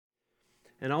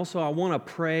And also, I want to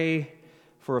pray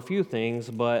for a few things,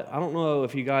 but I don't know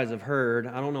if you guys have heard.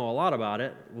 I don't know a lot about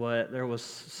it, but there was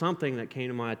something that came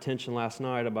to my attention last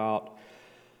night about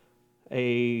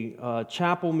a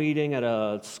chapel meeting at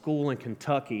a school in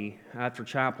Kentucky. After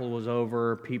chapel was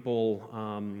over,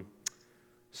 people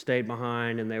stayed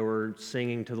behind and they were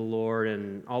singing to the Lord,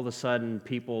 and all of a sudden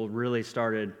people really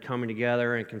started coming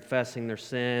together and confessing their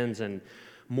sins, and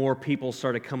more people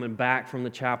started coming back from the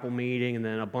chapel meeting, and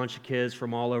then a bunch of kids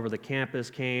from all over the campus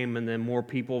came, and then more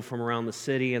people from around the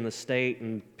city and the state,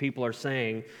 and people are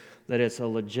saying that it's a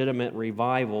legitimate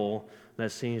revival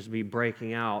that seems to be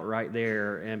breaking out right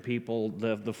there, and people,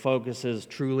 the focus is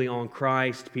truly on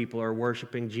Christ. People are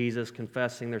worshiping Jesus,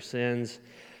 confessing their sins.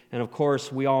 And of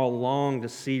course, we all long to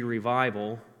see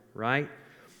revival, right?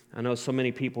 I know so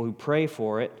many people who pray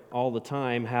for it all the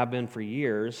time, have been for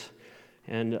years,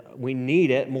 and we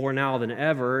need it more now than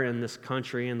ever in this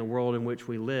country and the world in which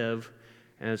we live.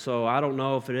 And so I don't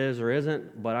know if it is or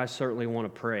isn't, but I certainly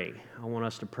want to pray. I want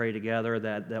us to pray together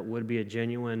that would be a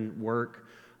genuine work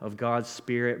of God's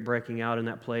Spirit breaking out in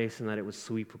that place, and that it would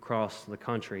sweep across the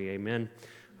country. Amen.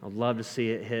 I'd love to see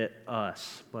it hit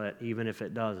us, but even if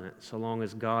it doesn't, so long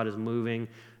as God is moving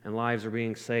and lives are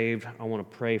being saved, I want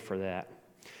to pray for that.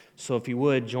 So if you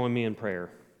would, join me in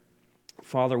prayer.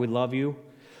 Father, we love you.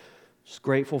 Just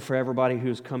grateful for everybody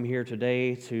who's come here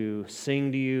today to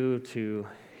sing to you, to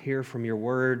hear from your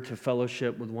word, to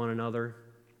fellowship with one another,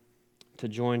 to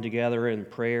join together in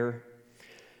prayer.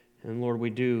 And Lord, we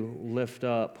do lift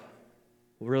up,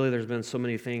 really there's been so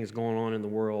many things going on in the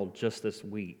world just this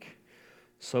week.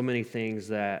 So many things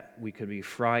that we could be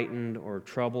frightened or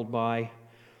troubled by.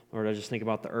 Lord, I just think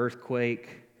about the earthquake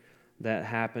that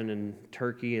happened in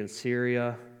Turkey and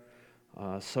Syria.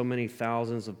 So many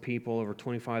thousands of people, over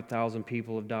 25,000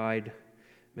 people have died,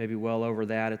 maybe well over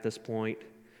that at this point.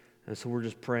 And so we're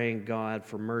just praying, God,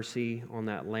 for mercy on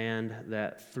that land,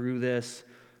 that through this,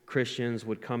 Christians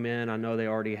would come in. I know they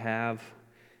already have,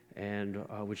 and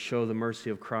would show the mercy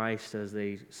of Christ as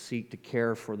they seek to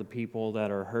care for the people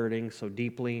that are hurting so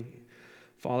deeply.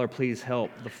 Father, please help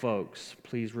the folks.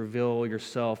 Please reveal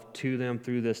yourself to them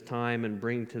through this time and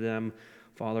bring to them,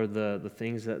 Father, the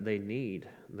things that they need,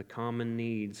 the common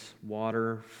needs: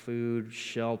 water, food,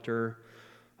 shelter,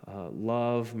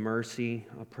 love, mercy.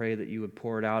 I pray that you would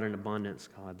pour it out in abundance,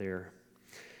 God, there.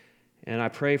 And I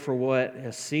pray for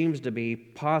what seems to be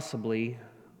possibly,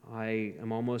 I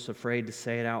am almost afraid to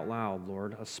say it out loud,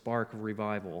 Lord, a spark of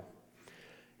revival.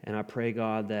 And I pray,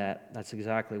 God, that that's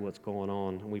exactly what's going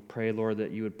on. And we pray, Lord,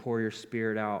 that you would pour your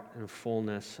Spirit out in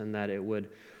fullness, and that it would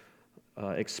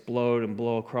explode and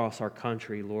blow across our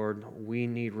country, Lord. We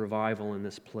need revival in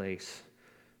this place.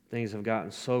 Things have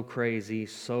gotten so crazy,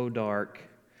 so dark,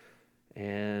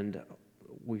 and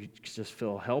we just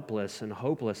feel helpless and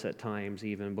hopeless at times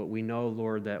even, but we know,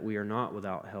 Lord, that we are not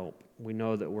without help. We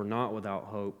know that we're not without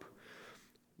hope.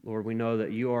 Lord, we know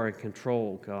that you are in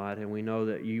control, God, and we know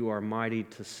that you are mighty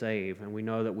to save, and we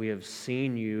know that we have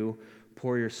seen you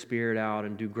pour your Spirit out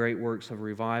and do great works of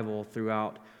revival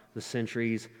throughout the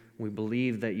centuries. We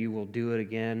believe that you will do it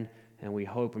again, and we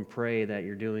hope and pray that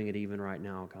you're doing it even right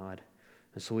now, God.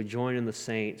 And so we join in the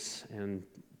saints and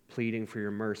pleading for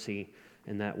your mercy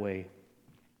in that way.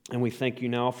 And we thank you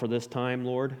now for this time,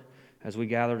 Lord, as we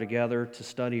gather together to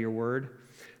study your word.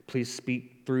 Please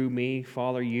speak through me.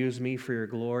 Father, use me for your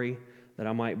glory, that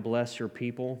I might bless your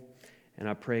people. And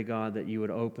I pray, God, that you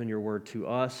would open your word to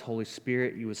us. Holy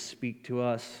Spirit, you would speak to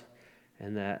us,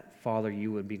 and that, Father,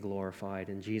 you would be glorified.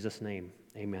 In Jesus' name,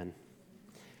 amen.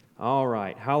 All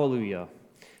right, hallelujah.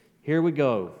 Here we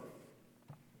go.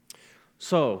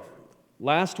 So,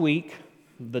 last week,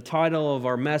 the title of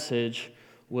our message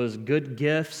was Good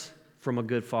Gifts from a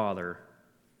Good Father.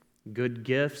 Good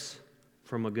gifts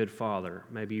from a good father.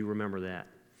 Maybe you remember that.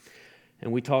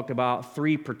 And we talked about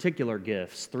three particular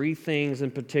gifts, three things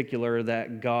in particular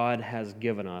that God has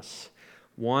given us.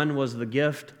 One was the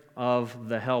gift of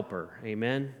the helper.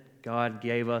 Amen? God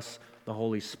gave us the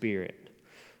Holy Spirit.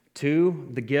 Two,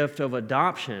 the gift of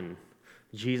adoption.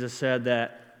 Jesus said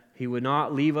that he would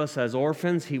not leave us as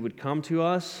orphans. He would come to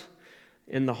us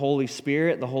in the Holy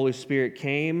Spirit. The Holy Spirit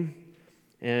came,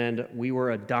 and we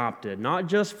were adopted. Not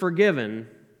just forgiven,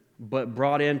 but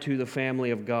brought into the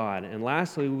family of God. And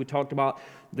lastly, we talked about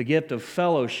the gift of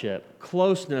fellowship,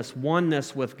 closeness,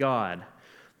 oneness with God,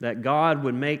 that God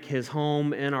would make his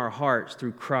home in our hearts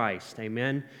through Christ.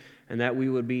 Amen? And that we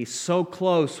would be so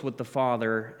close with the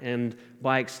Father, and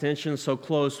by extension, so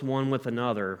close one with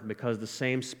another, because the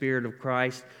same Spirit of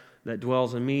Christ that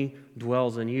dwells in me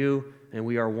dwells in you, and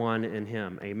we are one in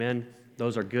him. Amen?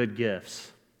 Those are good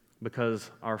gifts, because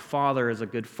our Father is a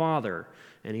good Father.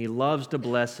 and He loves to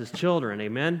bless His children.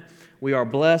 Amen? We are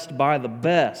blessed by the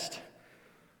best.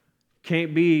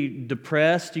 Can't be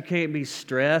depressed. You can't be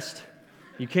stressed.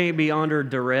 You can't be under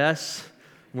duress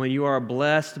when you are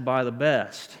blessed by the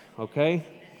best. Okay?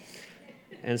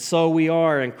 And so we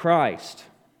are in Christ.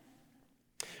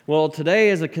 Well, today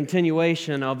is a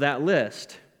continuation of that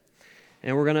list.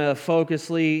 And we're going to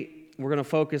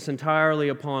focus entirely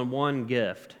upon one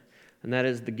gift, and that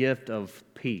is the gift of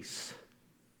peace.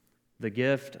 The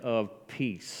gift of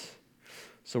peace.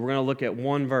 So we're going to look at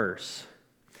one verse.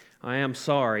 I am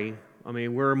sorry.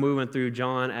 We're moving through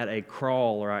John at a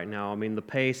crawl right now. The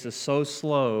pace is so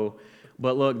slow.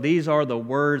 But look, these are the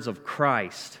words of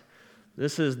Christ.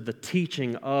 This is the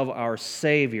teaching of our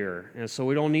Savior. And so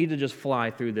we don't need to just fly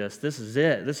through this. This is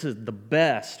it. This is the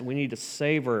best. We need to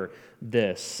savor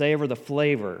this, savor the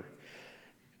flavor.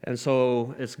 And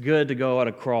so it's good to go at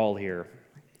a crawl here.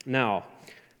 Now,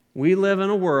 we live in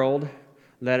a world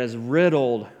that is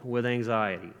riddled with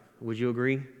anxiety. Would you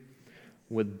agree?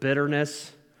 With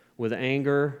bitterness, with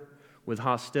anger, with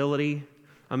hostility.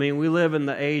 We live in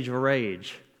the age of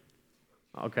rage.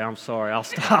 Okay, I'm sorry. I'll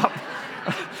stop.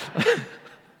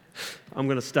 I'm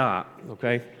going to stop,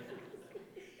 okay?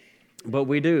 But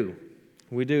we do.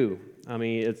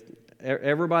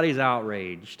 Everybody's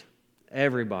outraged.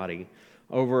 Everybody.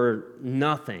 Over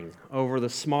nothing. Over the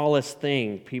smallest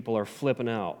thing, people are flipping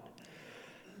out.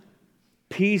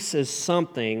 Peace is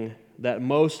something that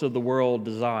most of the world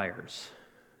desires.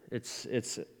 It's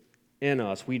in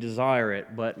us. We desire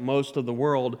it, but most of the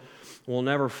world will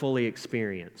never fully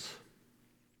experience.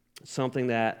 Something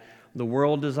that the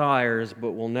world desires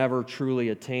but will never truly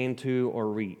attain to or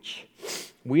reach.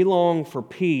 We long for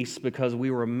peace because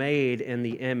we were made in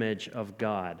the image of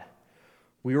God.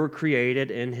 We were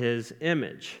created in His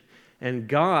image. And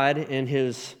God, in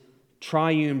His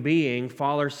triune being,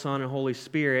 Father, Son, and Holy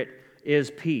Spirit,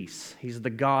 is peace. He's the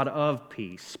God of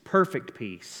peace, perfect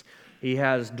peace. He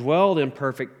has dwelled in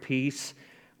perfect peace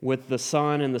with the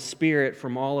Son and the Spirit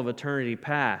from all of eternity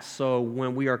past. So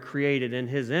when we are created in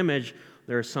His image,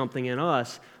 there's something in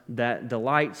us that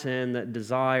delights in, that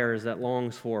desires, that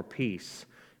longs for peace.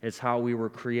 It's how we were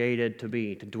created to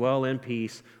be, to dwell in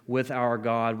peace with our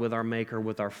God, with our Maker,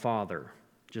 with our Father.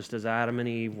 Just as Adam and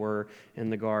Eve were in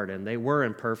the garden. They were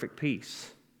in perfect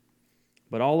peace.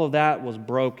 But all of that was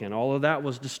broken. All of that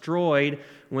was destroyed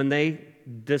when they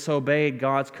disobeyed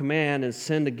God's command and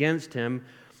sinned against Him.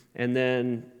 And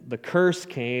then the curse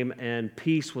came and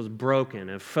peace was broken.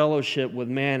 And fellowship with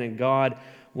man and God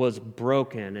was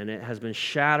broken. And it has been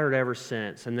shattered ever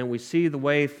since. And then we see the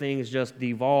way things just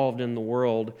devolved in the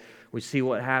world. We see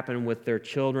what happened with their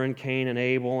children, Cain and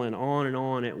Abel, and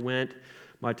on it went.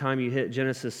 By the time you hit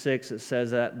Genesis 6, it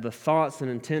says that the thoughts and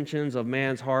intentions of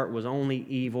man's heart was only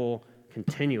evil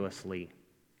continuously.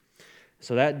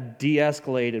 So that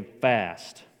de-escalated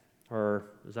fast. Or,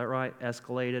 is that right?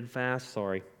 Escalated fast?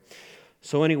 Sorry.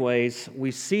 So anyways,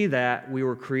 we see that we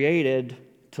were created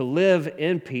to live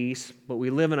in peace, but we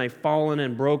live in a fallen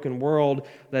and broken world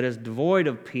that is devoid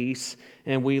of peace,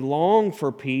 and we long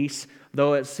for peace,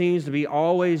 though it seems to be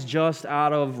always just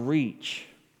out of reach.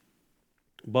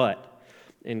 But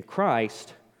in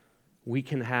Christ, we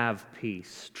can have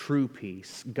peace, true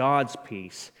peace, God's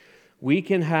peace. We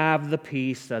can have the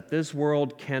peace that this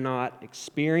world cannot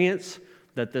experience,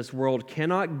 that this world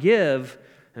cannot give,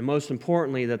 and most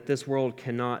importantly, that this world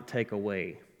cannot take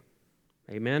away.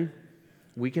 Amen?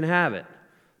 We can have it.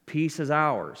 Peace is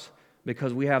ours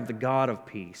because we have the God of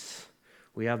peace.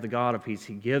 We have the God of peace.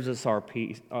 He gives us our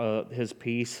peace, His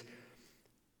peace,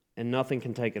 and nothing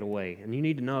can take it away. And you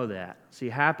need to know that. See,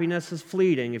 happiness is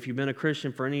fleeting. If you've been a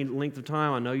Christian for any length of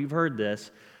time, I know you've heard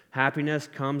this. Happiness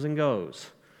comes and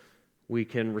goes. We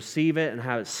can receive it and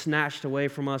have it snatched away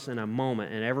from us in a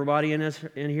moment. And everybody in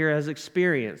here has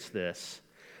experienced this.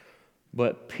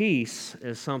 But peace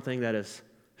is something that is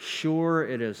sure,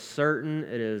 it is certain,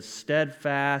 it is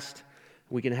steadfast.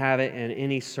 We can have it in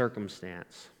any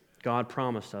circumstance. God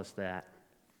promised us that.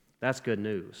 That's good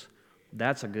news.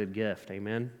 That's a good gift.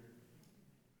 Amen?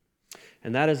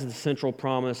 And that is the central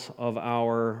promise of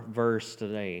our verse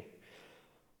today.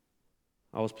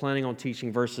 I was planning on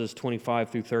teaching verses 25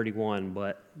 through 31,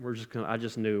 but I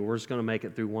just knew we're just going to make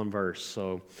it through one verse.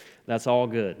 So that's all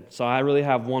good. So I really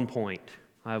have 1 point.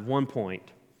 I have 1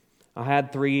 point. I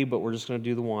had 3, but we're just going to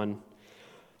do the 1.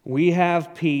 We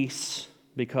have peace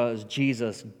because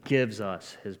Jesus gives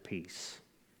us His peace.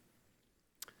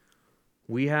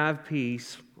 We have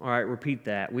peace. All right, repeat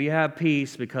that. We have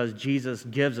peace because Jesus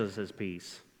gives us His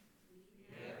peace.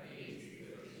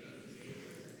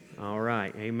 All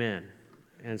right, amen.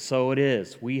 And so it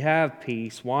is. We have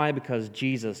peace. Why? Because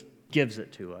Jesus gives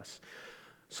it to us.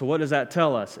 So what does that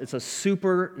tell us? It's a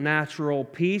supernatural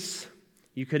peace.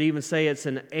 You could even say it's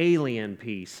an alien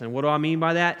peace. And what do I mean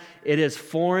by that? It is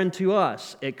foreign to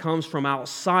us. It comes from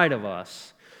outside of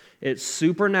us. It's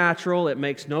supernatural. It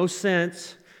makes no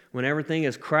sense when everything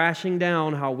is crashing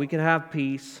down how we can have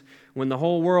peace. When the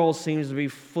whole world seems to be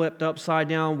flipped upside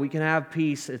down, we can have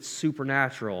peace. It's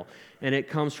supernatural. And it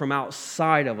comes from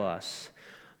outside of us.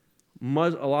 A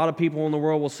lot of people in the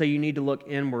world will say you need to look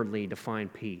inwardly to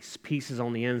find peace. Peace is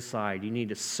on the inside. You need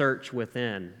to search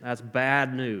within. That's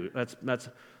bad news. That's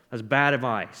bad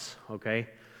advice, okay?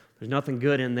 There's nothing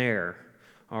good in there,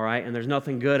 all right? And there's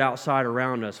nothing good outside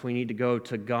around us. We need to go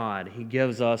to God. He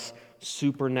gives us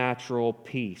supernatural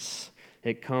peace.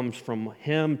 It comes from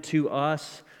Him to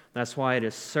us. That's why it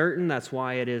is certain. That's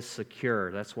why it is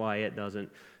secure. That's why it doesn't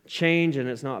change, and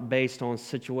it's not based on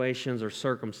situations or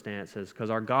circumstances, because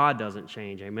our God doesn't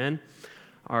change. Amen?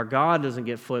 Our God doesn't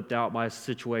get flipped out by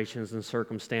situations and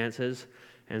circumstances,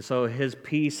 and so His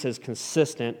peace is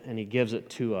consistent, and He gives it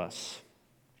to us.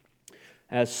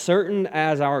 As certain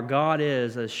as our God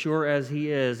is, as sure as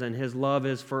He is, and His love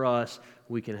is for us,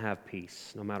 we can have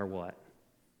peace no matter what.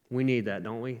 We need that,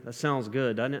 don't we? That sounds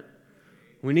good, doesn't it?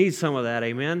 We need some of that,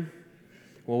 amen?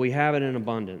 Well, we have it in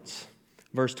abundance.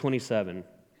 Verse 27.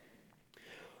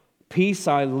 Peace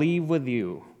I leave with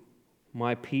you,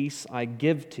 my peace I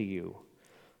give to you.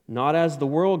 Not as the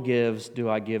world gives do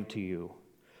I give to you.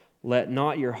 Let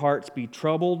not your hearts be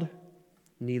troubled,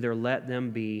 neither let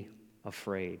them be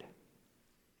afraid.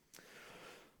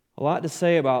 A lot to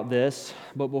say about this,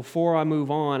 but before I move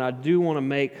on, I do want to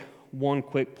make one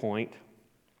quick point.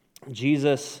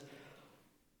 Jesus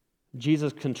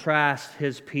contrasts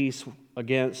His peace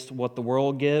against what the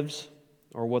world gives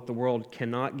or what the world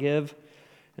cannot give.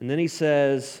 And then He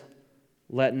says,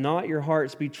 let not your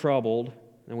hearts be troubled.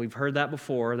 And we've heard that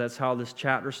before. That's how this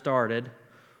chapter started.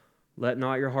 Let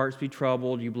not your hearts be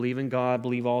troubled. You believe in God,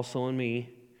 believe also in me.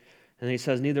 And then He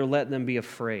says, neither let them be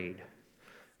afraid.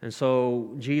 And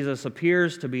so Jesus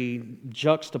appears to be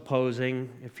juxtaposing,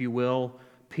 if you will,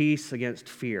 peace against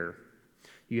fear.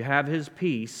 You have His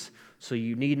peace, so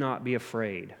you need not be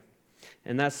afraid.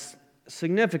 And that's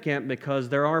significant because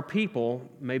there are people,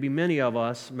 maybe many of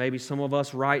us, maybe some of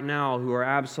us right now, who are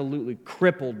absolutely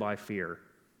crippled by fear,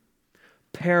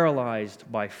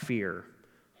 paralyzed by fear.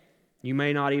 You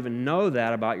may not even know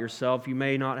that about yourself. You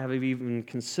may not have even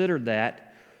considered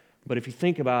that, but if you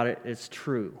think about it, it's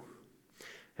true.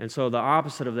 And so the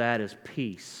opposite of that is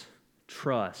peace,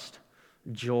 trust,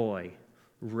 joy,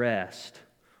 rest,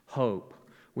 hope.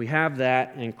 We have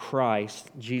that in Christ.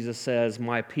 Jesus says,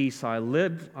 my peace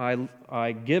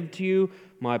I give to you,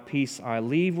 my peace I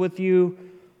leave with you.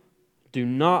 Do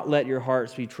not let your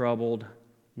hearts be troubled,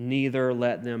 neither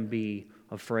let them be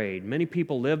afraid. Many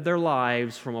people live their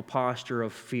lives from a posture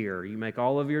of fear. You make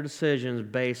all of your decisions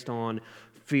based on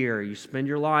fear. You spend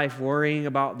your life worrying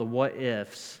about the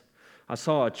what-ifs. I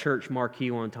saw a church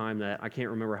marquee one time that, I can't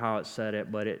remember how it said it,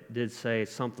 but it did say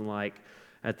something like,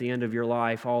 at the end of your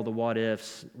life, all the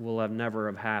what-ifs will have never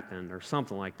have happened, or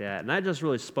something like that. And that just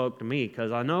really spoke to me,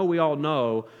 because I know we all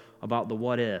know about the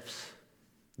what-ifs.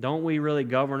 Don't we really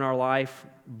govern our life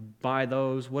by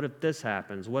those? What if this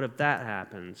happens? What if that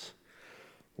happens?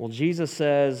 Well, Jesus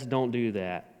says, don't do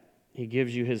that. He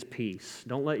gives you His peace.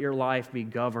 Don't let your life be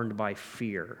governed by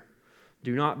fear.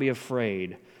 Do not be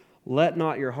afraid. Let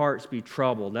not your hearts be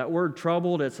troubled. That word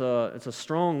troubled, it's a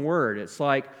strong word. It's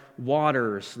like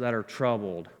waters that are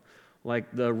troubled,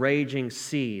 like the raging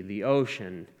sea, the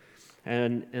ocean,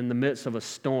 and in the midst of a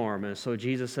storm. And so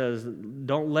Jesus says,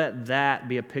 don't let that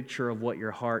be a picture of what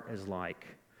your heart is like,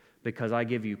 because I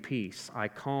give you peace. I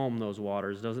calm those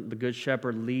waters. The Good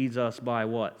Shepherd leads us by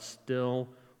what? Still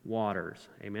waters.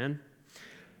 Amen?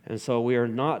 And so we are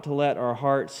not to let our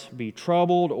hearts be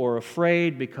troubled or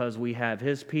afraid, because we have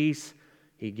His peace.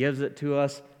 He gives it to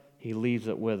us. He leaves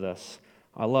it with us.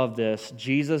 I love this.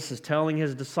 Jesus is telling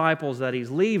His disciples that He's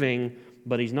leaving,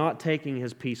 but He's not taking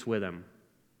His peace with Him.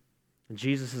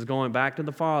 Jesus is going back to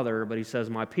the Father, but He says,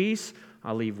 my peace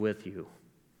I leave with you.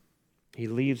 He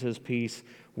leaves His peace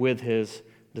with His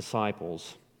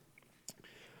disciples.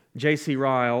 J.C.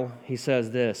 Ryle, he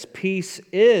says this, peace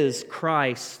is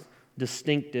Christ's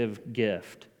distinctive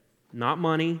gift. Not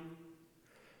money,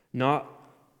 not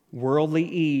worldly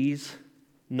ease,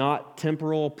 not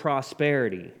temporal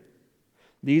prosperity.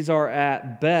 These are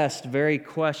at best very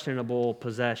questionable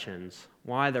possessions.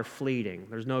 Why? They're fleeting.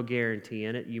 There's no guarantee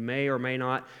in it. You may or may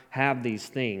not have these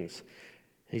things.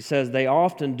 He says they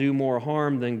often do more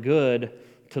harm than good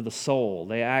to the soul.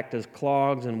 They act as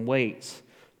clogs and weights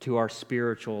to our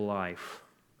spiritual life.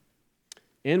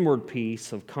 Inward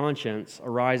peace of conscience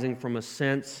arising from a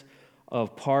sense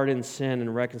of pardon, sin,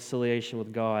 and reconciliation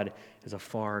with God is a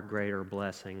far greater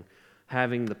blessing.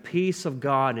 Having the peace of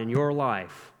God in your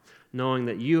life, knowing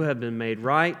that you have been made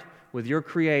right with your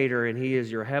Creator and He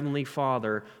is your Heavenly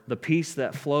Father, the peace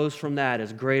that flows from that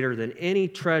is greater than any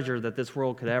treasure that this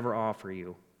world could ever offer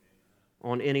you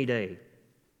on any day.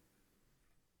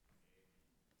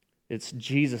 It's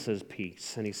Jesus'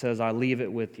 peace, and He says, I leave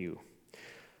it with you.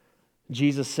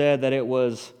 Jesus said that it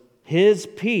was His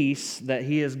peace that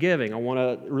He is giving. I want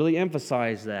to really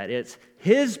emphasize that. It's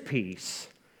His peace.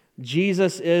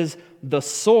 Jesus is the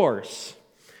source.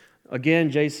 Again,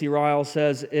 J.C. Ryle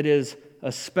says it is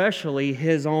especially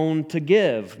His own to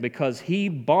give because He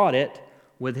bought it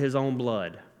with His own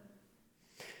blood,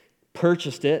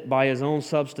 purchased it by His own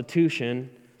substitution,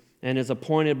 and is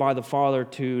appointed by the Father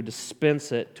to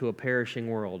dispense it to a perishing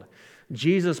world.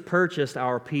 Jesus purchased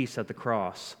our peace at the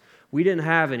cross. We didn't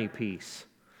have any peace.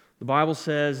 The Bible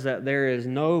says that there is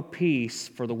no peace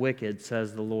for the wicked,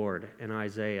 says the Lord in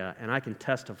Isaiah, and I can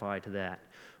testify to that.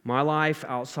 My life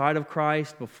outside of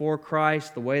Christ, before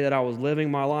Christ, the way that I was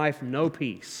living my life, no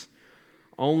peace.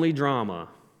 Only drama,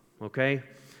 okay?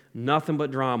 Nothing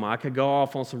but drama. I could go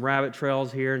off on some rabbit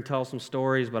trails here and tell some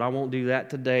stories, but I won't do that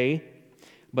today.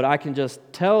 But I can just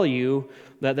tell you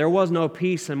that there was no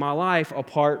peace in my life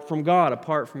apart from God,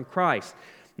 apart from Christ.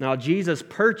 Now, Jesus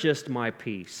purchased my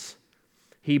peace.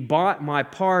 He bought my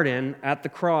pardon at the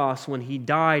cross when He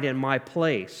died in my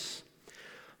place.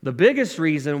 The biggest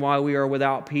reason why we are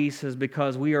without peace is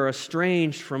because we are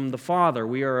estranged from the Father.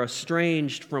 We are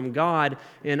estranged from God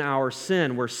in our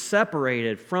sin. We're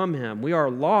separated from Him. We are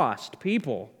lost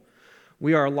people.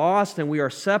 We are lost and we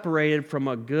are separated from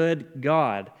a good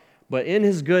God. But in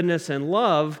His goodness and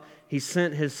love, He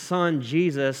sent His Son,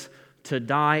 Jesus, to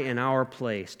die in our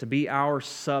place, to be our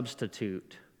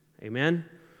substitute. Amen?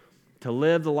 To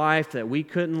live the life that we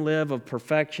couldn't live of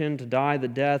perfection, to die the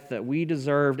death that we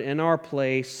deserved in our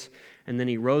place, and then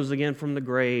He rose again from the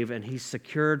grave, and He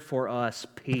secured for us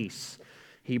peace.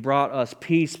 He brought us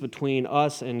peace between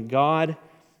us and God,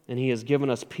 and He has given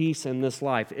us peace in this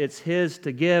life. It's His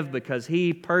to give because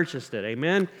He purchased it.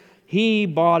 Amen? He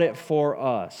bought it for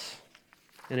us,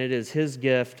 and it is His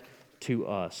gift to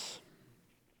us.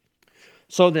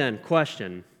 So then,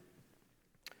 question,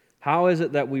 how is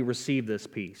it that we receive this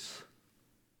peace?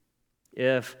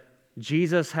 If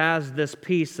Jesus has this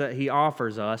peace that He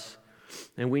offers us,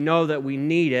 and we know that we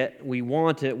need it, we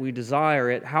want it, we desire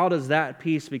it, how does that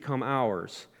peace become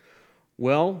ours?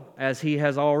 Well, as He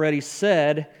has already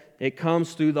said, it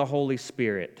comes through the Holy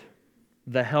Spirit,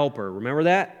 the Helper. Remember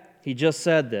that? He just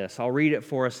said this. I'll read it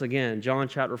for us again. John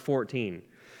chapter 14,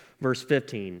 verse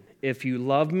 15. If you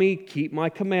love Me, keep My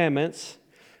commandments,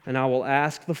 and I will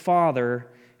ask the Father,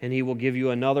 and He will give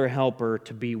you another helper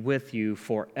to be with you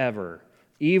forever,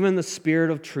 even the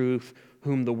Spirit of truth,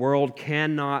 whom the world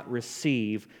cannot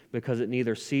receive, because it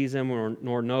neither sees Him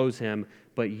nor knows Him,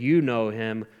 but you know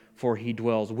Him, for He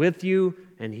dwells with you,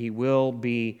 and He will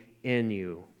be in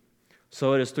you.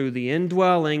 So it is through the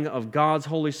indwelling of God's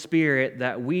Holy Spirit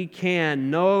that we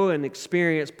can know and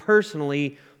experience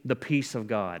personally the peace of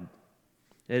God.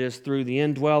 It is through the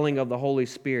indwelling of the Holy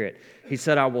Spirit. He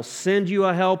said, I will send you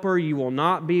a helper. You will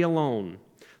not be alone.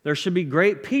 There should be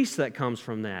great peace that comes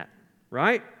from that,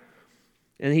 right?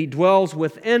 And He dwells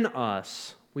within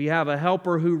us. We have a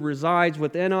helper who resides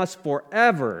within us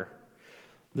forever.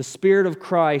 The Spirit of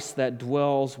Christ that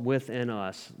dwells within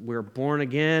us. We're born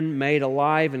again, made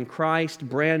alive in Christ,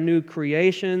 brand new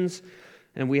creations,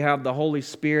 and we have the Holy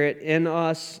Spirit in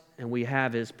us, and we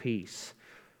have His peace,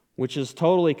 which is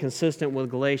totally consistent with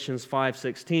Galatians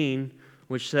 5:16,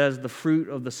 which says the fruit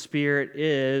of the Spirit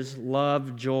is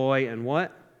love, joy, and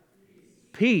what?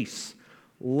 Peace.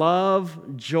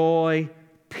 Love, joy,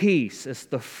 peace. It's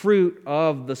the fruit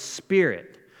of the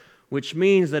Spirit, which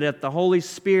means that if the Holy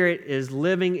Spirit is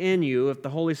living in you, if the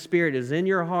Holy Spirit is in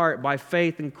your heart by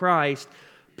faith in Christ,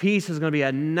 peace is going to be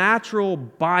a natural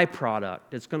byproduct.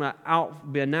 It's going to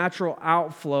be a natural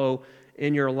outflow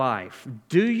in your life.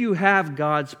 Do you have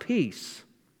God's peace?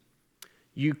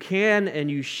 You can and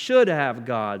you should have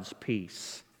God's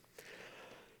peace.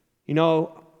 You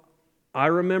know, I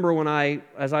remember when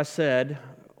as I said,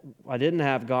 I didn't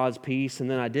have God's peace, and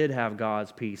then I did have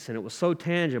God's peace, and it was so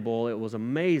tangible, it was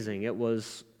amazing. It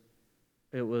was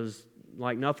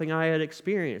like nothing I had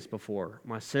experienced before.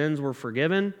 My sins were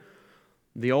forgiven.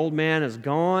 The old man is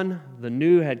gone. The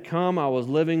new had come. I was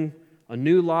living a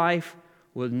new life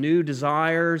with new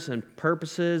desires and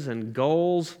purposes and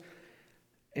goals.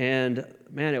 And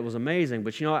man, it was amazing.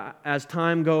 But you know, as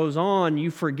time goes on,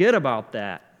 you forget about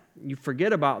that. You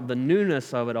forget about the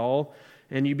newness of it all,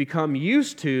 and you become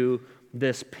used to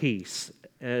this peace.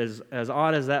 as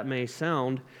odd as that may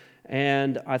sound.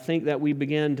 And I think that we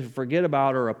begin to forget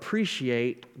about or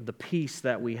appreciate the peace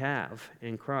that we have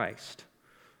in Christ.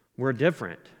 We're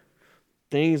different.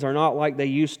 Things are not like they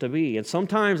used to be. And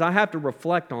sometimes I have to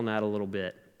reflect on that a little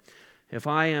bit. If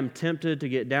I am tempted to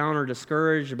get down or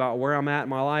discouraged about where I'm at in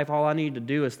my life, all I need to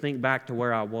do is think back to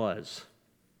where I was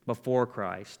before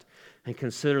Christ and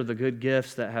consider the good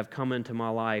gifts that have come into my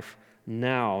life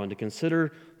now and to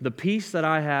consider the peace that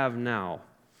I have now.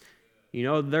 You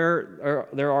know,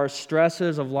 there are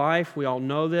stresses of life. We all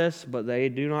know this, but they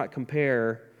do not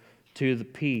compare to the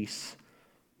peace.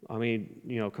 I mean,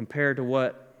 you know, compared to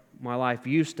what my life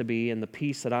used to be and the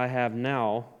peace that I have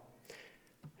now.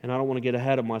 And I don't want to get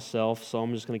ahead of myself, so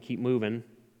I'm just going to keep moving.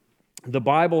 The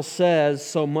Bible says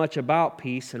so much about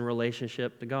peace in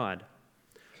relationship to God.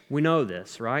 We know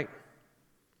this, right?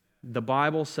 The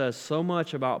Bible says so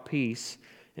much about peace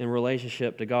in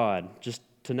relationship to God. Just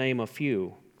to name a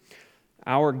few.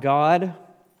 Our God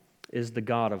is the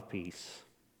God of peace.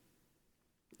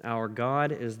 Our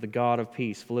God is the God of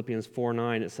peace. Philippians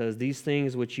 4:9, it says, "These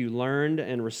things which you learned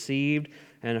and received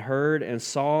and heard and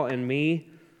saw in me,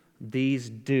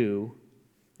 these do,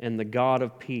 and the God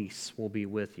of peace will be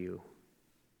with you."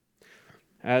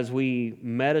 As we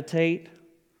meditate,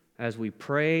 as we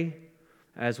pray,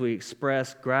 as we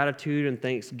express gratitude and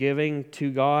thanksgiving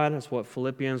to God, that's what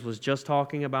Philippians was just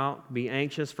talking about. Be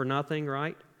anxious for nothing,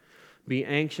 right? Be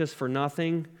anxious for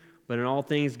nothing, but in all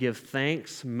things give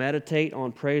thanks. Meditate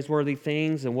on praiseworthy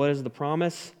things. And what is the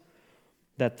promise?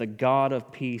 That the God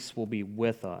of peace will be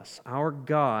with us. Our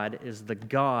God is the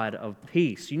God of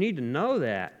peace. You need to know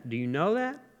that. Do you know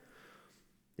that?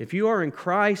 If you are in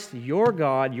Christ, your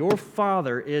God, your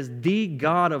Father, is the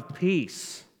God of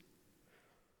peace.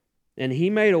 And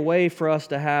He made a way for us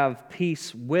to have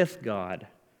peace with God.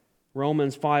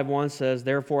 Romans 5:1 says,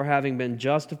 "Therefore, having been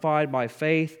justified by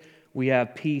faith, we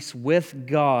have peace with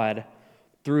God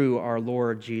through our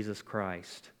Lord Jesus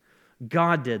Christ."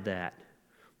 God did that.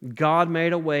 God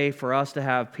made a way for us to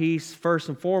have peace, first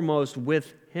and foremost,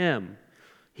 with Him.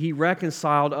 He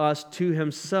reconciled us to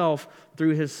Himself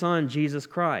through His Son, Jesus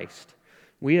Christ.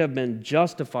 We have been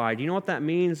justified. You know what that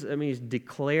means? It means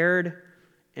declared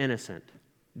innocent,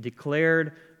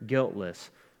 declared guiltless.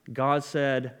 God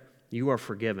said, "You are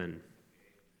forgiven."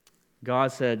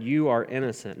 God said, "You are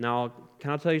innocent." Now,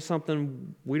 can I tell you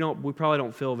something? We probably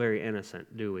don't feel very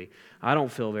innocent, do we? I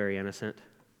don't feel very innocent.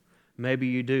 Maybe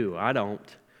you do. I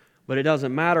don't. But it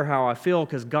doesn't matter how I feel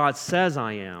because God says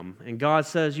I am. And God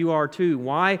says you are too.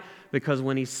 Why? Because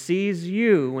when He sees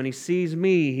you, when He sees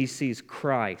me, He sees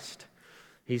Christ.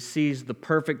 He sees the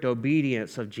perfect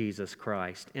obedience of Jesus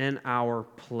Christ in our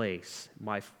place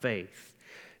by faith.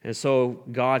 And so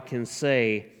God can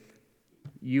say,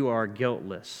 "You are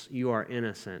guiltless. You are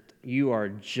innocent. You are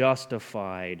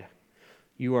justified.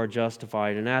 You are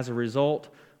justified." And as a result,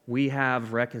 we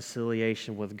have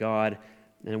reconciliation with God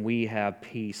and we have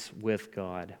peace with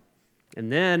God.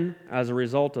 And then, as a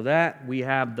result of that, we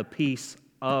have the peace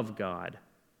of God.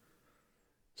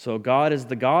 So God is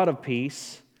the God of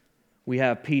peace. We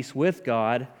have peace with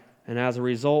God. And as a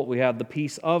result, we have the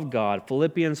peace of God.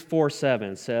 Philippians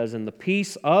 4:7 says, "And the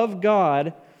peace of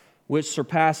God, which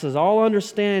surpasses all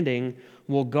understanding,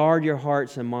 will guard your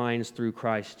hearts and minds through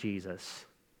Christ Jesus."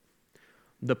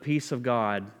 The peace of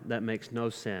God that makes no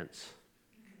sense.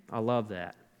 I love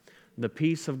that. The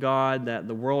peace of God that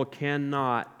the world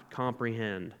cannot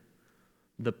comprehend.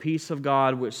 The peace of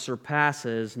God which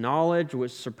surpasses knowledge,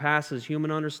 which surpasses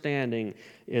human understanding,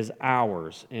 is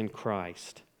ours in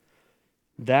Christ.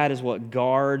 That is what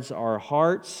guards our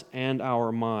hearts and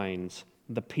our minds.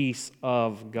 The peace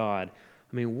of God.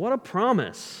 I mean, what a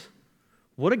promise.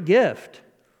 What a gift.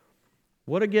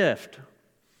 What a gift.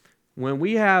 When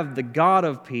we have the God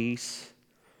of peace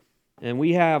and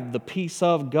we have the peace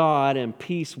of God and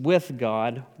peace with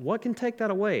God, what can take that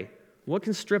away? What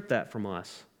can strip that from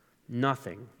us?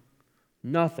 Nothing.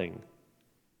 Nothing.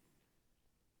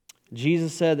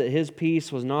 Jesus said that His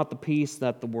peace was not the peace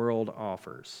that the world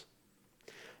offers.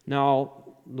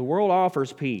 Now, the world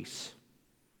offers peace.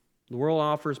 The world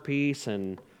offers peace,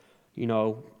 and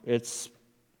it's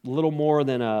little more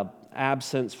than an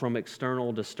absence from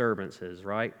external disturbances,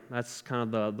 right? That's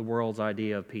kind of the world's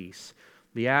idea of peace.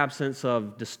 The absence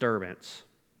of disturbance,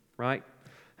 right?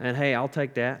 And hey, I'll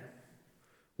take that.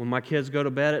 When my kids go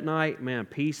to bed at night, man,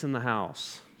 peace in the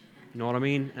house. You know what I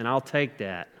mean? And I'll take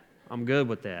that. I'm good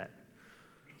with that.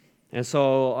 And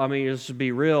so, just to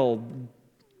be real,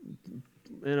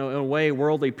 in a way,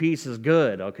 worldly peace is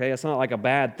good, okay? It's not like a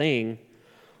bad thing,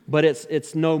 but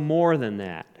it's no more than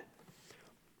that.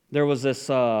 There was this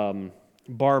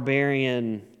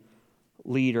barbarian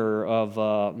leader of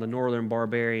the northern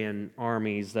barbarian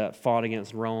armies that fought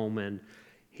against Rome, and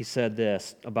he said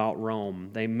this about Rome: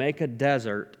 they make a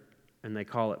desert and they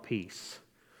call it peace.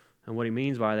 And what he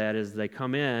means by that is they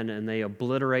come in and they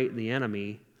obliterate the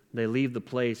enemy, they leave the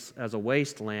place as a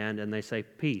wasteland, and they say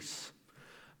peace,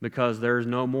 because there's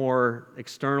no more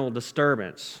external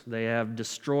disturbance. They have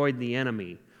destroyed the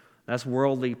enemy. That's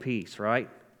worldly peace, right?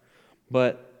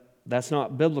 But that's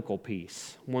not biblical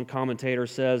peace. One commentator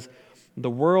says, the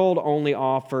world only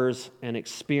offers an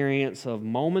experience of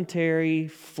momentary,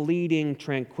 fleeting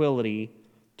tranquility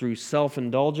through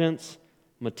self-indulgence,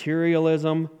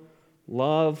 materialism,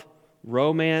 love,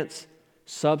 romance,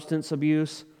 substance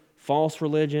abuse, false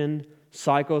religion,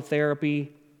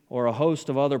 psychotherapy, or a host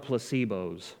of other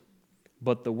placebos.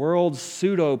 But the world's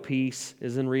pseudo-peace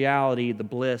is in reality the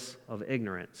bliss of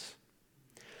ignorance.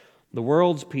 The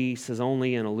world's peace is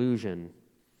only an illusion,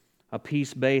 a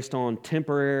peace based on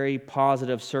temporary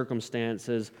positive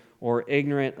circumstances or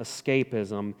ignorant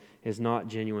escapism is not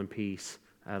genuine peace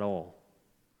at all.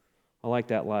 I like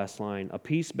that last line. A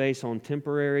peace based on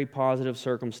temporary positive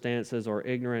circumstances or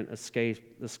ignorant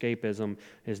escapism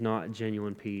is not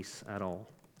genuine peace at all.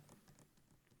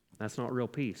 That's not real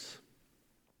peace.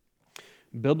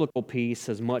 Biblical peace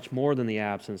is much more than the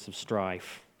absence of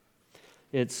strife.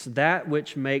 It's that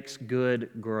which makes good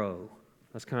grow.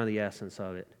 That's kind of the essence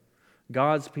of it.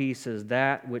 God's peace is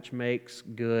that which makes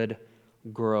good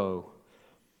grow.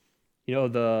 You know,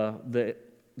 the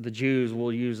Jews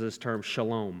will use this term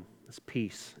shalom. It's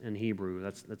peace in Hebrew.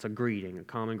 That's a greeting, a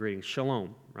common greeting.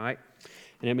 Shalom, right?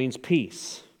 And it means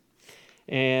peace.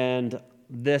 And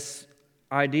this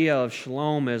idea of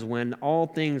shalom is when all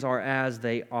things are as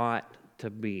they ought to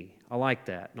be. I like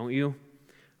that, don't you?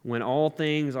 When all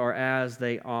things are as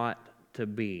they ought to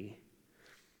be.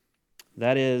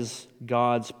 That is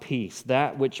God's peace,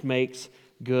 that which makes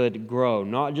good grow.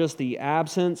 Not just the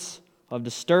absence of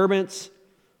disturbance,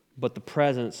 but the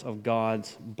presence of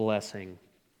God's blessing.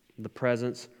 The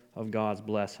presence of God's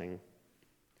blessing.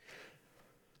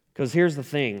 Because here's the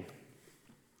thing.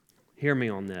 Hear me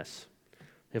on this.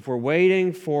 If we're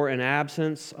waiting for an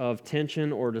absence of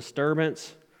tension or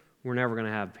disturbance, we're never going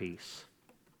to have peace.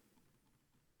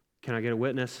 Can I get a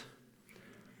witness?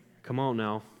 Come on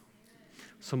now.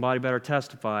 Somebody better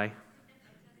testify.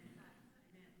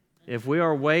 If we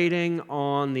are waiting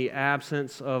on the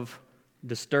absence of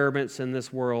disturbance in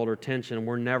this world or tension,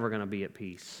 we're never going to be at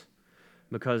peace.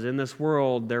 Because in this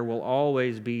world, there will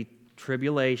always be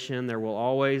tribulation, there will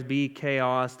always be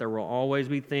chaos, there will always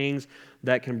be things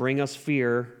that can bring us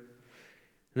fear.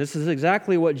 And this is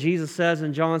exactly what Jesus says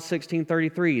in John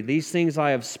 16:33. These things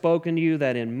I have spoken to you,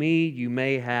 that in me you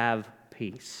may have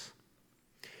peace.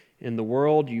 In the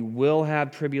world you will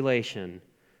have tribulation,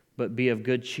 but be of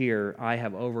good cheer. I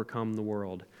have overcome the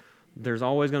world. There's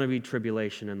always going to be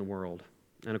tribulation in the world.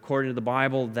 And according to the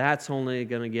Bible, that's only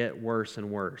going to get worse and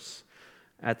worse.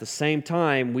 At the same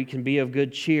time, we can be of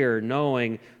good cheer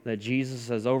knowing that Jesus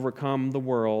has overcome the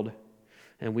world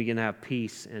and we can have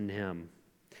peace in Him.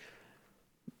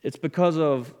 It's because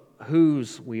of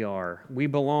whose we are. We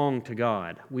belong to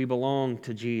God. We belong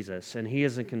to Jesus, and He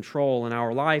is in control, and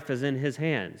our life is in His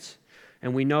hands.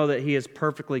 And we know that He is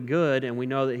perfectly good, and we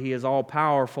know that He is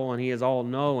all-powerful, and He is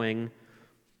all-knowing,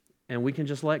 and we can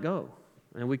just let go,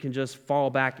 and we can just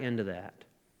fall back into that.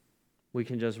 We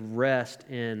can just rest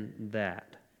in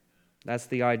that. That's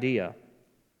the idea.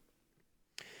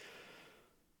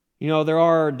 There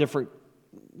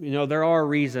are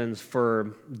reasons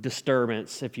for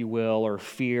disturbance, if you will, or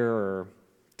fear or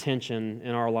tension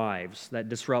in our lives that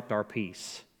disrupt our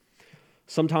peace.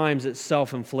 Sometimes it's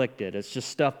self-inflicted. It's just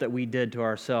stuff that we did to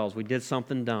ourselves. We did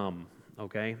something dumb,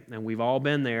 okay? And we've all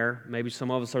been there. Maybe some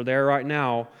of us are there right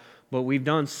now, but we've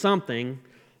done something,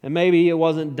 and maybe it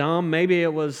wasn't dumb. Maybe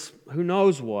it was who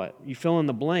knows what. You fill in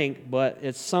the blank, but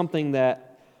it's something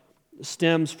that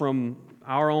stems from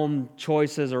our own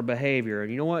choices or behavior.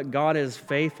 And you know what? God is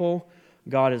faithful.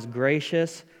 God is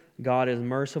gracious. God is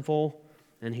merciful.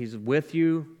 And He's with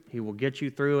you. He will get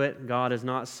you through it. God is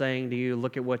not saying to you,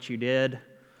 look at what you did.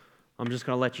 I'm just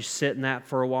going to let you sit in that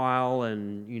for a while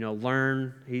and,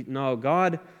 learn.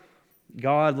 God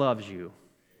loves you.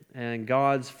 And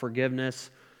God's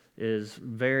forgiveness is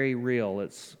very real.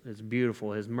 It's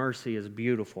beautiful. His mercy is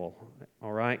beautiful.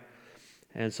 All right?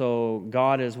 And so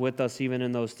God is with us even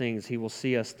in those things. He will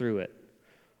see us through it.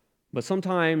 But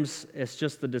sometimes it's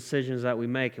just the decisions that we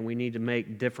make, and we need to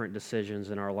make different decisions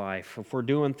in our life. If we're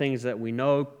doing things that we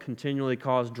know continually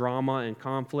cause drama and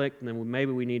conflict, then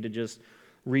maybe we need to just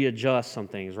readjust some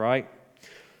things, right?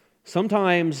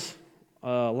 Sometimes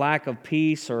lack of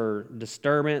peace or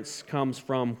disturbance comes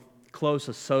from close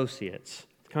associates,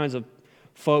 the kinds of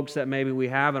folks that maybe we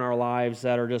have in our lives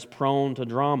that are just prone to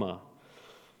drama.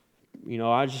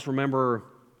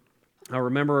 I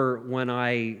remember when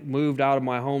I moved out of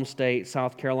my home state,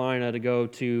 South Carolina, to go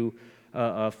to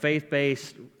a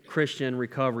faith-based Christian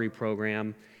recovery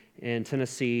program in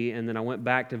Tennessee, and then I went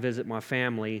back to visit my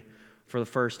family for the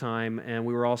first time, and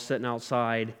we were all sitting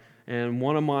outside, and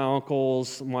one of my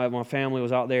uncles, my family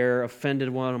was out there, offended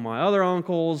one of my other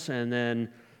uncles, and then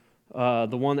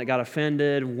the one that got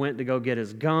offended went to go get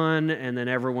his gun, and then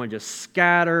everyone just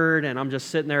scattered, and I'm just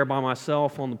sitting there by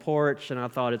myself on the porch, and I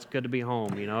thought, it's good to be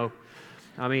home,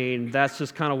 I mean, that's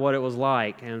just kind of what it was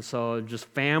like. And so just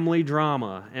family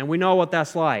drama. And we know what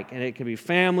that's like. And it could be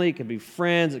family, it could be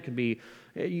friends, it could be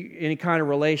any kind of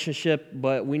relationship.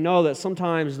 But we know that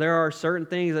sometimes there are certain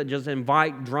things that just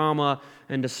invite drama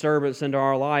and disturbance into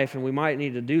our life. And we might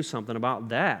need to do something about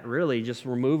that, really, just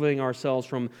removing ourselves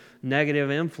from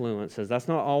negative influences. That's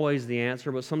not always the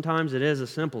answer, but sometimes it is as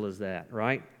simple as that,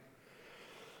 right?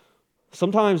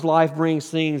 Sometimes life brings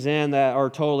things in that are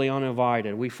totally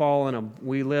uninvited.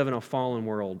 We live in a fallen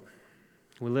world.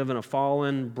 We live in a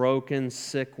fallen, broken,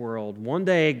 sick world. One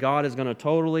day, God is going to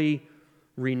totally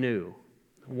renew.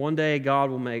 One day, God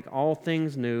will make all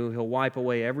things new. He'll wipe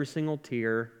away every single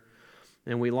tear.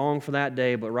 And we long for that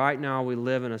day, but right now we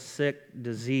live in a sick,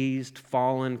 diseased,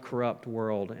 fallen, corrupt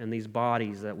world. And these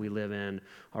bodies that we live in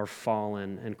are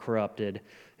fallen and corrupted.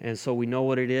 And so we know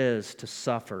what it is to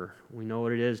suffer. We know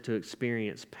what it is to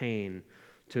experience pain,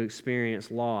 to experience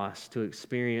loss, to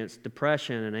experience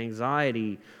depression and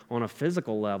anxiety on a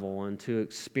physical level, and to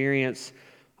experience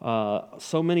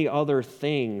so many other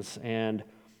things. And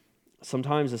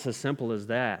sometimes it's as simple as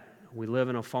that. We live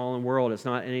in a fallen world. It's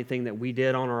not anything that we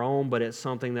did on our own, but it's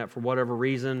something that for whatever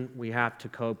reason we have to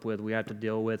cope with, we have to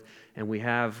deal with, and we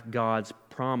have God's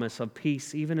promise of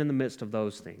peace even in the midst of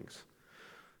those things.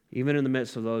 Even in the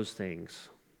midst of those things,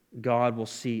 God will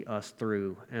see us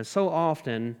through. And so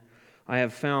often, I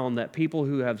have found that people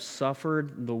who have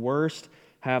suffered the worst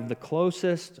have the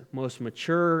closest, most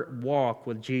mature walk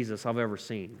with Jesus I've ever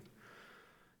seen.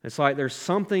 It's like there's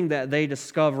something that they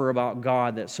discover about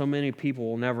God that so many people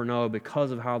will never know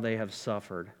because of how they have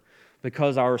suffered.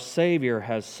 Because our Savior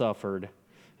has suffered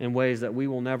in ways that we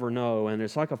will never know. And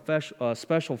it's like a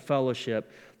special fellowship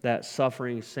that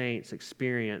suffering saints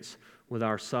experience with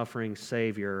our suffering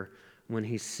Savior when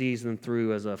He sees them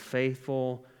through as a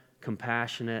faithful,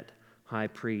 compassionate high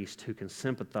priest who can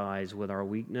sympathize with our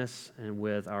weakness and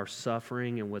with our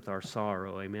suffering and with our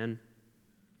sorrow. Amen?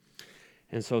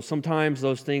 And so sometimes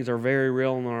those things are very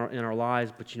real in our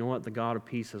lives, but you know what? The God of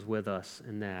peace is with us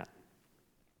in that.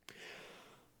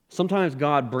 Sometimes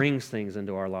God brings things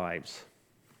into our lives.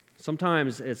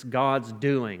 Sometimes it's God's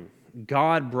doing.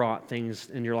 God brought things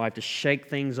in your life to shake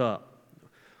things up.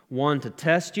 One, to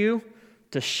test you,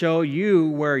 to show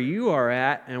you where you are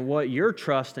at and what you're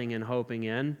trusting and hoping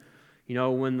in.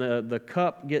 When the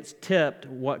cup gets tipped,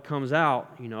 what comes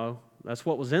out, that's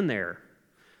what was in there.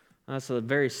 That's a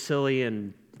very silly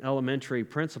and elementary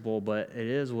principle, but it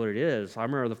is what it is. I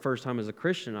remember the first time as a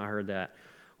Christian I heard that.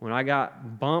 When I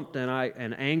got bumped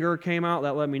and anger came out,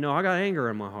 that let me know I got anger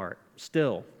in my heart.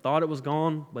 Still. Thought it was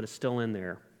gone, but it's still in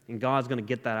there. And God's going to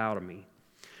get that out of me.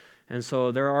 And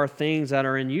so there are things that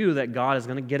are in you that God is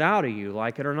going to get out of you,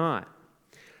 like it or not.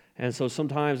 And so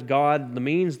sometimes the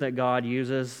means that God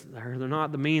uses, they're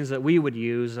not the means that we would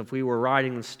use if we were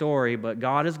writing the story, but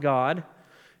God is God,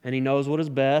 and He knows what is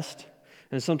best.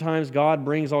 And sometimes God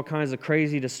brings all kinds of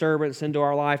crazy disturbance into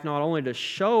our life, not only to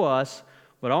show us,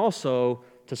 but also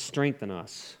to strengthen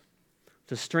us,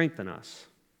 to strengthen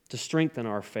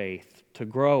our faith, to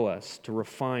grow us, to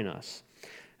refine us.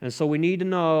 And so we need to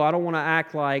know, I don't want to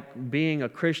act like being a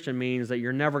Christian means that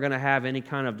you're never going to have any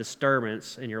kind of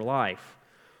disturbance in your life.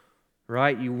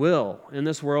 Right? You will. In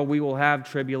this world, we will have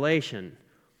tribulation,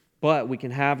 but we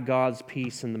can have God's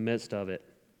peace in the midst of it.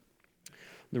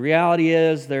 The reality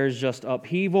is there's just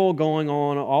upheaval going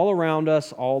on all around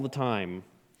us all the time.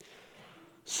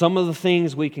 Some of the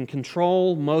things we can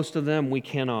control, most of them we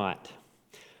cannot.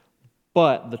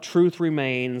 But the truth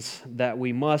remains that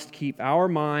we must keep our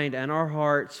mind and our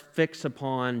hearts fixed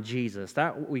upon Jesus.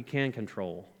 That we can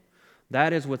control.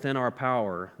 That is within our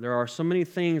power. There are so many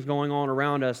things going on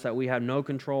around us that we have no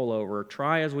control over,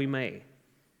 try as we may.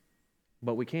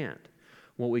 But we can't.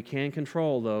 What we can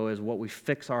control, though, is what we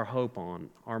fix our hope on,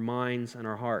 our minds and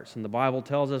our hearts. And the Bible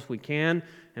tells us we can,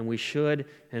 and we should,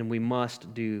 and we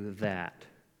must do that.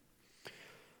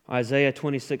 Isaiah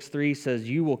 26:3 says,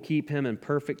 "You will keep him in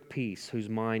perfect peace, whose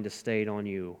mind is stayed on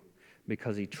you,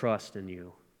 because he trusts in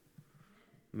you."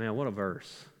 Man, what a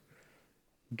verse.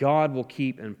 God will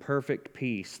keep in perfect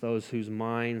peace those whose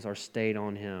minds are stayed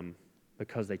on Him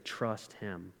because they trust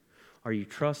Him. Are you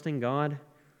trusting God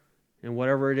in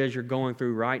whatever it is you're going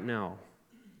through right now?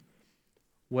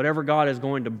 Whatever God is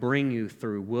going to bring you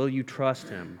through, will you trust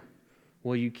Him?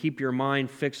 Will you keep your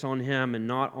mind fixed on Him and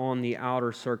not on the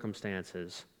outer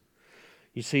circumstances?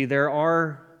 You see, there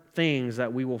are things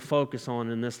that we will focus on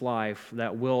in this life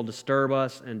that will disturb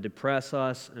us and depress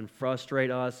us and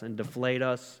frustrate us and deflate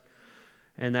us,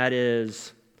 and that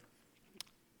is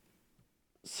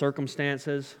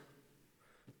circumstances,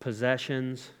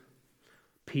 possessions,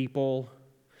 people,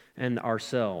 and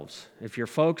ourselves. If you're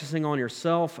focusing on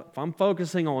yourself, if I'm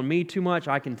focusing on me too much,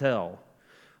 I can tell.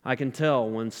 I can tell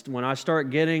when I start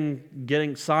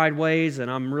getting sideways and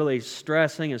I'm really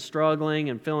stressing and struggling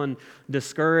and feeling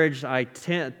discouraged,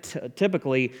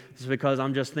 typically it's because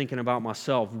I'm just thinking about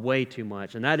myself way too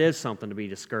much, and that is something to be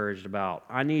discouraged about.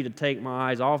 I need to take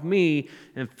my eyes off me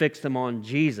and fix them on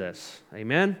Jesus.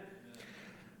 Amen?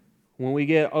 When we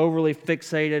get overly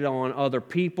fixated on other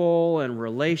people and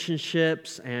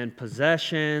relationships and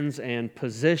possessions and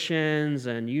positions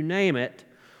and you name it,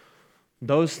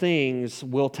 those things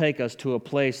will take us to a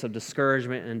place of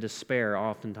discouragement and despair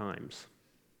oftentimes.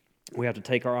 We have to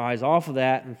take our eyes off of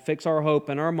that and fix our hope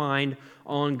and our mind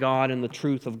on God and the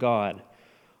truth of God.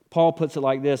 Paul puts it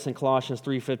like this in Colossians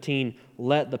 3:15,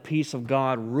 "Let the peace of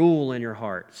God rule in your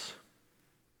hearts."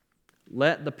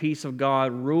 Let the peace of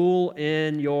God rule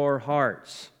in your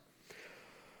hearts.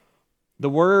 The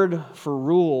word for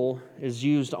rule is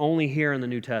used only here in the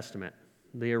New Testament.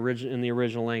 In the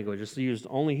original language. It's used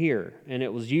only here. And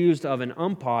it was used of an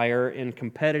umpire in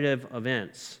competitive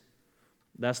events.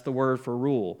 That's the word for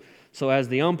rule. So as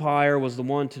the umpire was the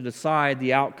one to decide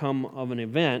the outcome of an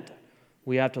event,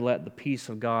 we have to let the peace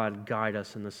of God guide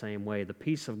us in the same way. The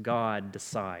peace of God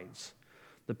decides.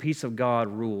 The peace of God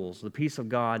rules. The peace of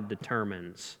God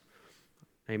determines.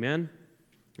 Amen?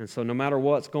 And so no matter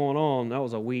what's going on, that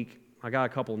was a weak, I got a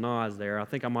couple nods there. I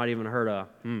think I might even heard a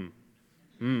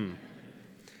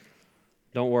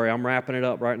Don't worry, I'm wrapping it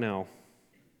up right now.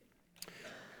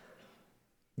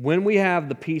 When we have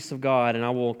the peace of God, and I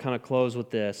will kind of close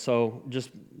with this, so just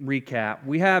recap.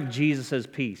 We have Jesus'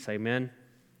 peace, amen?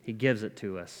 He gives it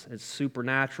to us. It's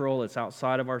supernatural, it's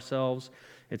outside of ourselves.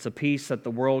 It's a peace that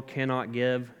the world cannot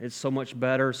give. It's so much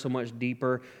better, so much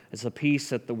deeper. It's a peace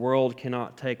that the world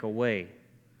cannot take away.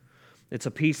 It's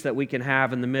a peace that we can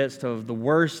have in the midst of the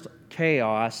worst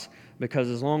chaos, because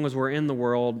as long as we're in the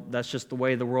world, that's just the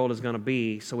way the world is going to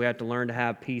be, so we have to learn to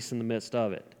have peace in the midst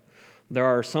of it. There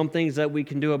are some things that we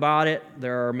can do about it.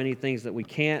 There are many things that we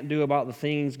can't do about the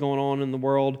things going on in the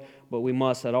world, but we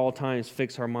must at all times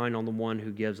fix our mind on the one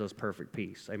who gives us perfect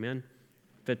peace. Amen?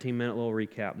 15-minute little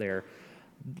recap there.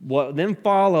 What then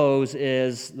follows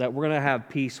is that we're going to have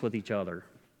peace with each other.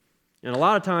 And a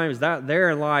lot of times,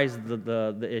 therein lies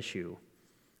the issue.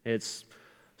 It's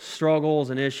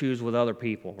struggles and issues with other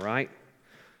people, right?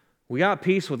 We got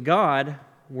peace with God.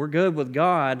 We're good with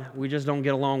God. We just don't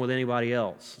get along with anybody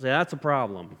else. See, that's a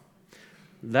problem.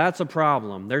 That's a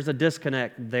problem. There's a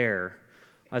disconnect there.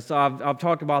 I've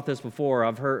talked about this before.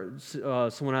 I've heard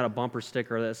someone had a bumper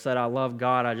sticker that said, "I love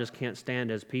God, I just can't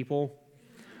stand His people."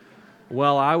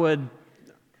 Well,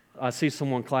 I see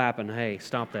someone clapping. Hey,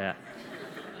 stop that.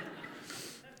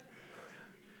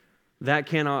 That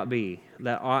cannot be.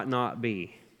 That ought not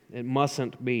be. It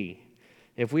mustn't be.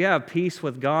 If we have peace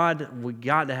with God, we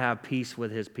got to have peace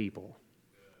with His people.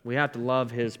 We have to love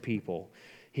His people.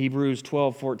 Hebrews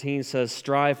 12:14 says,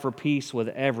 "Strive for peace with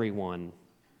everyone."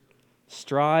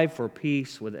 Strive for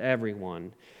peace with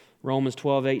everyone. Romans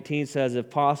 12:18 says, "If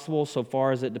possible, so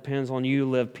far as it depends on you,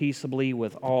 live peaceably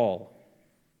with all."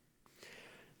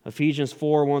 Ephesians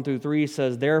 4:1-3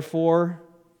 says,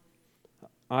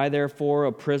 I therefore,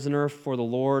 a prisoner for the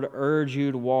Lord, urge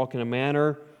you to walk in a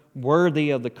manner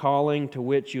worthy of the calling to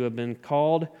which you have been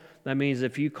called. That means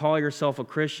if you call yourself a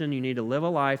Christian, you need to live a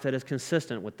life that is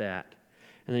consistent with that.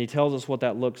 And then he tells us what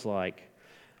that looks like.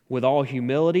 With all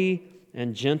humility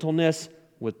and gentleness,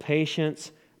 with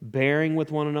patience, bearing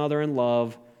with one another in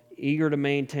love, eager to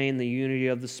maintain the unity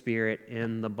of the Spirit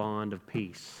in the bond of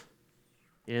peace.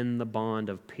 In the bond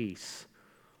of peace.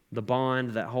 The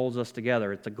bond that holds us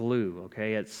together. It's a glue,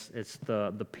 okay? It's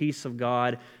the peace of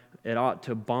God. It ought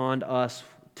to bond us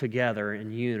together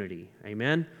in unity.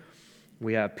 Amen?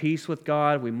 We have peace with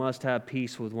God. We must have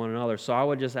peace with one another. So I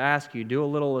would just ask you, do a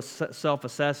little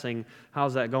self-assessing.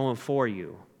 How's that going for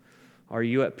you? Are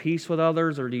you at peace with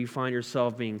others, or do you find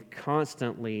yourself being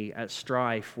constantly at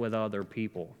strife with other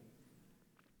people?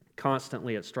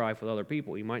 Constantly at strife with other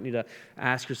people. You might need to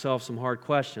ask yourself some hard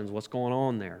questions. What's going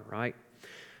on there, right?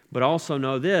 But also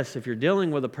know this, if you're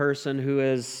dealing with a person who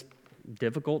is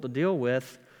difficult to deal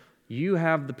with, you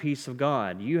have the peace of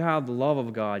God. You have the love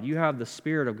of God. You have the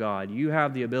Spirit of God. You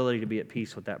have the ability to be at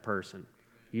peace with that person.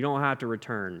 You don't have to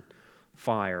return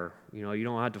fire. You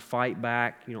don't have to fight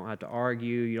back. You don't have to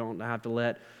argue. You don't have to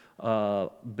let a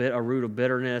root of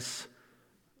bitterness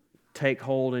take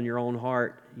hold in your own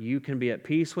heart. You can be at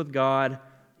peace with God.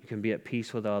 You can be at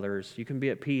peace with others. You can be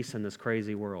at peace in this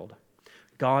crazy world.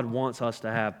 God wants us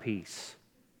to have peace.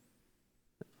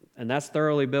 And that's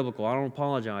thoroughly biblical. I don't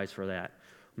apologize for that.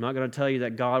 I'm not going to tell you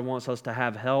that God wants us to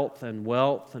have health and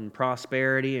wealth and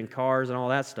prosperity and cars and all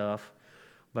that stuff.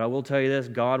 But I will tell you this,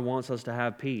 God wants us to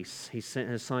have peace. He sent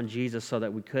His Son Jesus so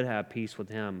that we could have peace with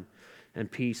Him and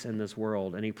peace in this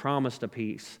world. And He promised a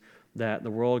peace that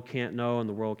the world can't know and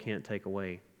the world can't take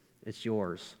away. It's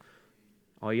yours.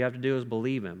 All you have to do is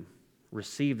believe Him.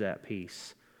 Receive that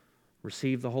peace.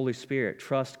 Receive the Holy Spirit.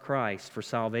 Trust Christ for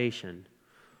salvation.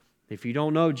 If you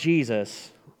don't know Jesus,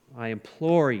 I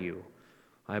implore you,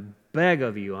 I beg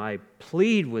of you, I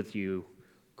plead with you,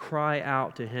 cry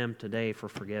out to Him today for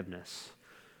forgiveness.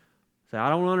 Say, I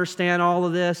don't understand all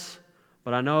of this,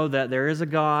 but I know that there is a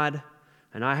God,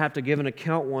 and I have to give an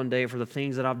account one day for the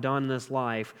things that I've done in this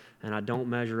life, and I don't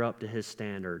measure up to His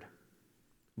standard.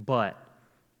 But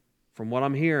from what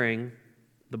I'm hearing,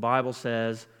 the Bible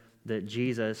says that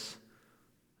Jesus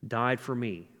died for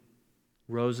me,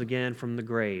 rose again from the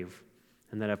grave,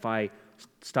 and that if I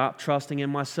stop trusting in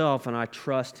myself and I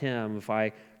trust Him, if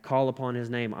I call upon His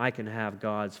name, I can have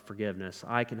God's forgiveness.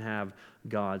 I can have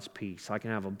God's peace. I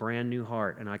can have a brand new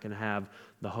heart, and I can have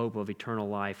the hope of eternal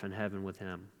life in heaven with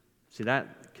Him. See,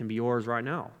 that can be yours right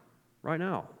now. Right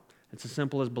now. It's as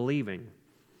simple as believing.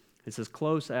 It's as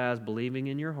close as believing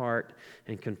in your heart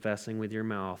and confessing with your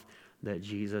mouth that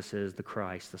Jesus is the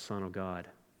Christ, the Son of God.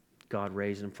 God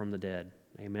raised Him from the dead.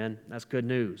 Amen? That's good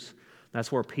news.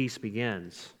 That's where peace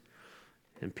begins.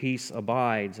 And peace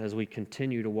abides as we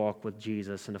continue to walk with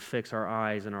Jesus and to fix our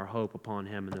eyes and our hope upon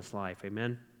Him in this life.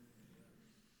 Amen?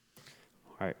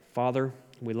 All right, Father,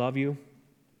 we love You.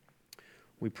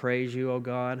 We praise You, O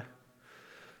God.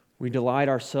 We delight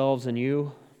ourselves in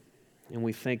You, and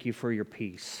we thank You for Your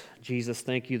peace. Jesus,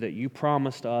 thank You that You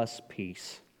promised us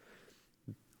peace.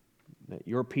 That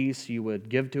Your peace You would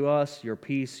give to us, Your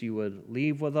peace You would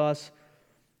leave with us,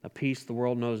 a peace the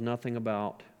world knows nothing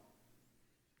about.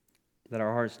 That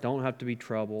our hearts don't have to be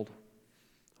troubled,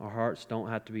 our hearts don't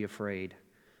have to be afraid,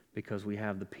 because we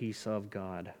have the peace of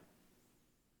God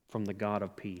from the God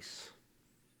of peace.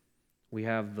 We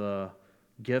have the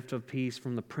gift of peace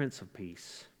from the Prince of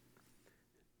Peace.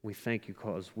 We thank You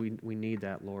because we need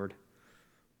that, Lord.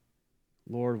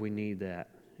 Lord, we need that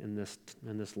in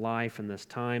this life, in this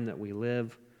time that we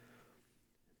live.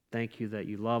 Thank You that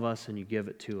You love us and You give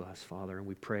it to us, Father, and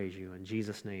we praise You. In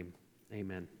Jesus' name,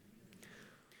 amen.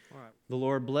 All right. The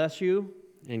Lord bless you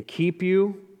and keep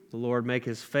you. The Lord make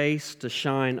His face to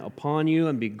shine upon you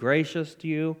and be gracious to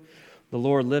you. The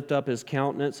Lord lift up His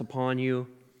countenance upon you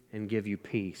and give you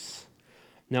peace.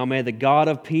 Now may the God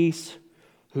of peace,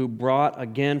 who brought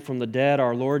again from the dead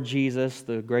our Lord Jesus,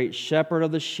 the great shepherd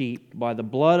of the sheep, by the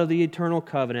blood of the eternal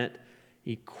covenant,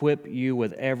 equip you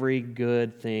with every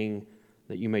good thing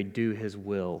that you may do His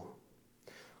will,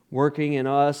 working in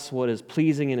us what is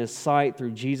pleasing in His sight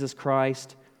through Jesus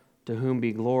Christ, to whom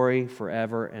be glory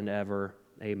forever and ever.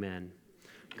 Amen.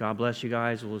 God bless you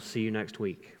guys. We'll see you next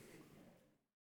week.